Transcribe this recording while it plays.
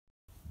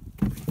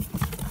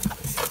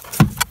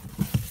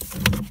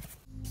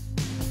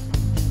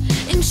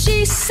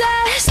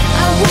says,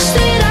 I wish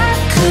that I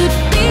could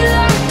be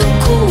like the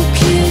cool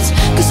kids,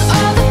 'cause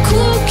all the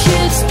cool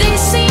kids, they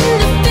seem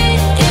to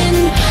fit in.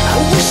 I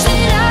wish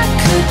that I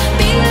could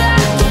be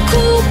like the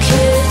cool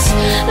kids,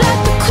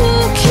 like the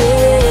cool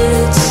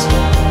kids.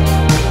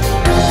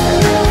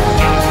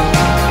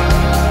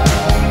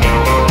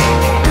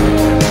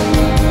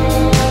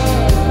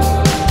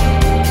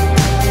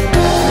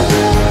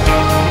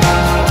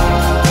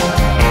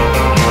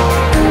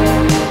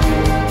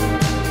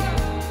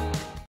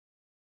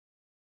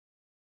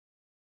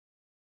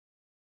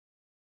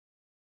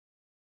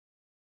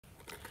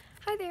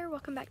 Hi there,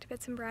 welcome back to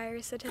Bits and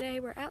Breyers. So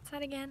today we're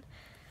outside again.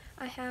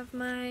 I have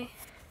my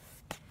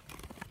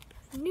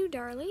new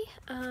Darley.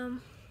 I've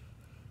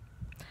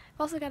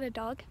also got a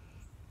dog.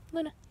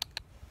 Luna.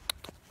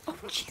 Oh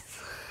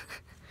jeez.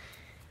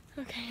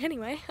 Okay,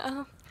 anyway,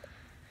 I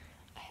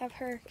have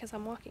her because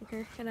I'm walking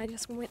her, and I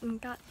just went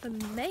and got the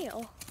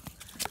mail.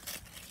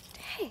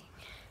 Dang,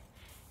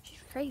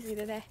 she's crazy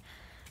today.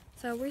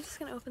 So we're just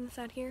gonna open this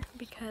out here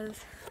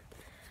because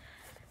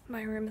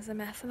my room is a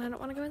mess and I don't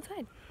want to go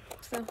inside.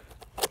 So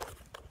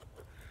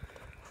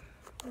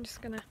I'm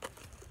just gonna,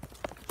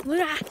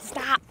 Luna,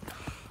 stop!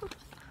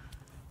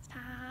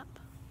 Stop.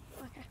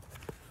 Okay.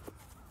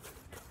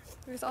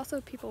 There's also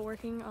people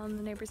working on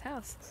the neighbor's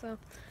house, so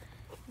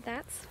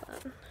that's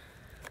fun.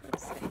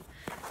 Let's see.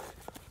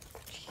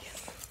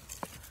 Jeez.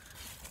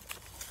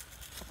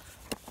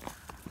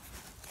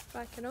 If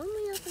I could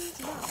only open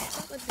this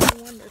box, that would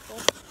be wonderful.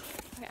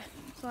 Okay,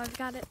 so I've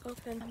got it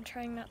open. I'm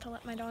trying not to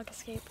let my dog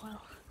escape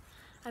while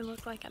I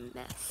look like a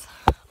mess.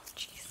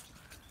 Jeez.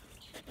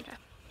 Okay,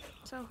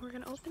 so we're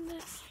gonna open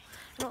this.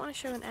 I don't want to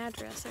show an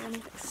address or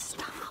anything.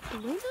 Stop,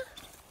 Luna!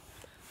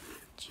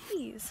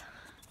 Jeez.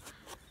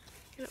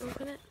 Gonna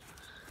open it.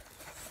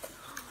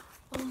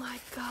 Oh my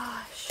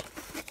gosh.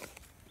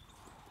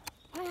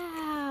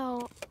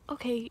 Wow.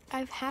 Okay,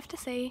 I have to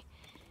say,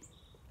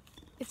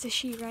 it's a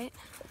she, right?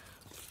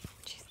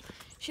 Jeez.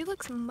 She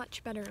looks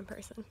much better in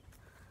person.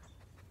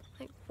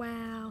 Like,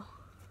 wow.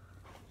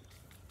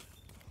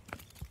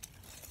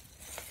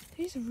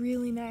 She's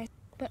really nice.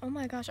 But oh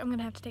my gosh, I'm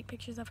gonna have to take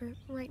pictures of her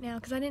right now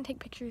because I didn't take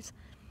pictures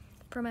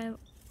for my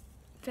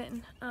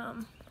Finn,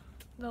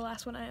 the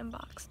last one I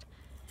unboxed,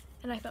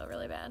 and I felt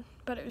really bad.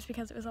 But it was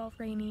because it was all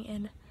rainy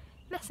and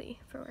messy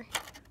for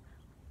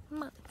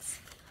months.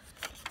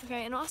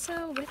 Okay, and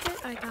also with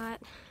it, I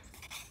got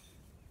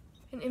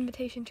an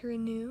invitation to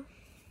renew.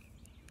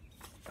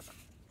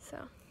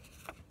 So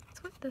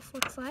that's what this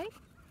looks like.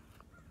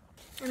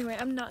 Anyway,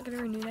 I'm not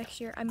gonna renew next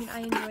year. I mean,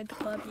 I enjoyed the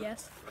club,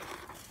 yes,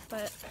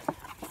 but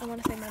I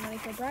want to save my money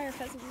for Breyers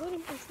because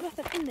there's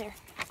nothing in there.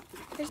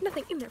 There's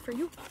nothing in there for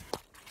you.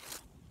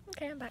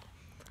 Okay, I'm back.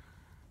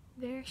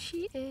 There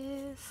she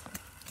is.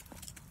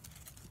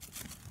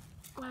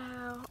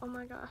 Wow, oh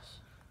my gosh.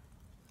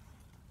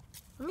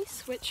 Let me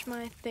switch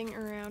my thing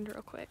around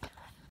real quick.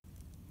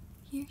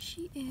 Here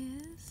she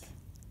is.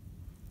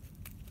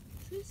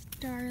 This is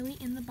Darley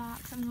in the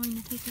box. I'm going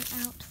to take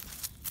her out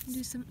and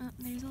do some,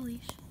 there's a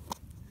leash.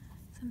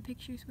 Some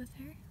pictures with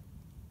her.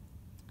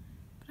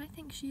 But I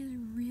think she is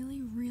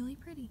really, really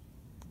pretty.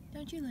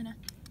 Don't you, Luna?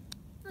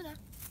 Luna,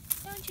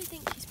 don't you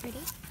think she's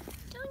pretty?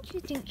 Don't you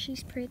think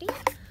she's pretty?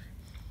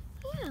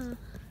 Yeah.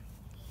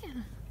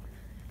 Yeah.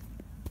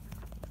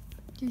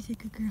 She's a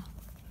good girl.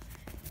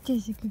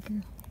 She's a good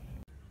girl.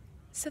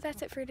 So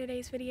that's it for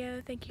today's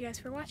video. Thank you guys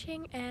for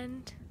watching,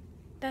 and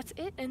that's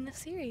it in the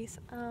series.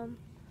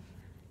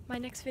 My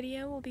next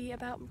video will be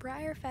about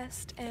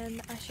Breyerfest,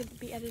 and I should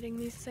be editing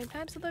these at the same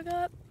time, so they'll go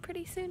up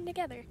pretty soon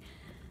together.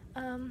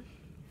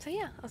 So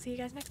yeah, I'll see you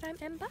guys next time,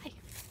 and bye.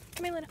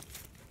 Come here, Luna.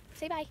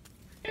 Say bye.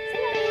 Say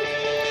bye.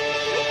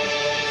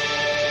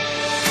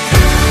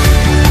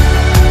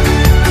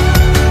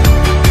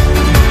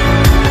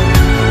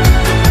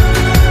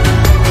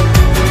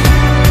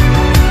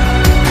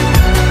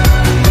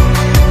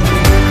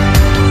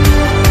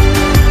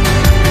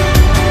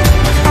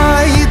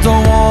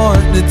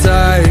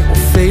 Die or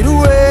fade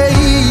away.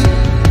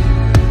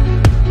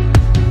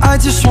 I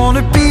just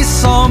wanna be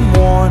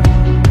someone.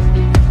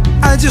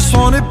 I just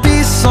wanna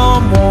be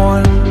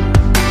someone.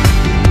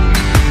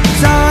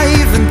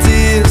 Dive and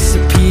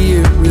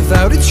disappear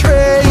without a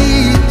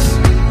trace.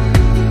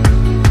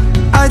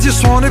 I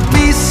just wanna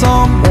be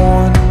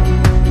someone.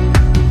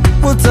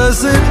 Well,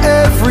 doesn't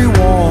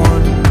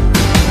everyone?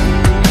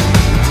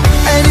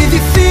 And if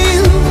you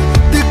feel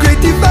the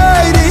great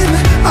dividing,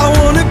 I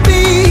wanna be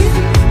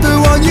the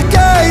one you're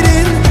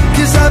guiding,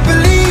 'cause I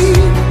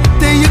believe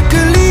that you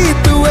can lead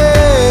the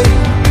way.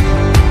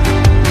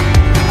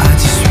 I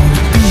just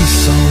wanna be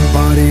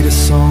somebody to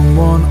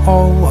someone,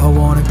 oh, I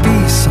wanna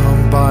be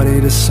somebody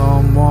to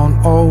someone,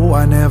 oh,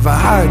 I never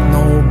had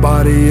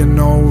nobody and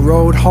no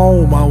road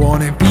home. I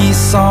wanna be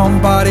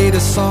somebody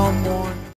to someone.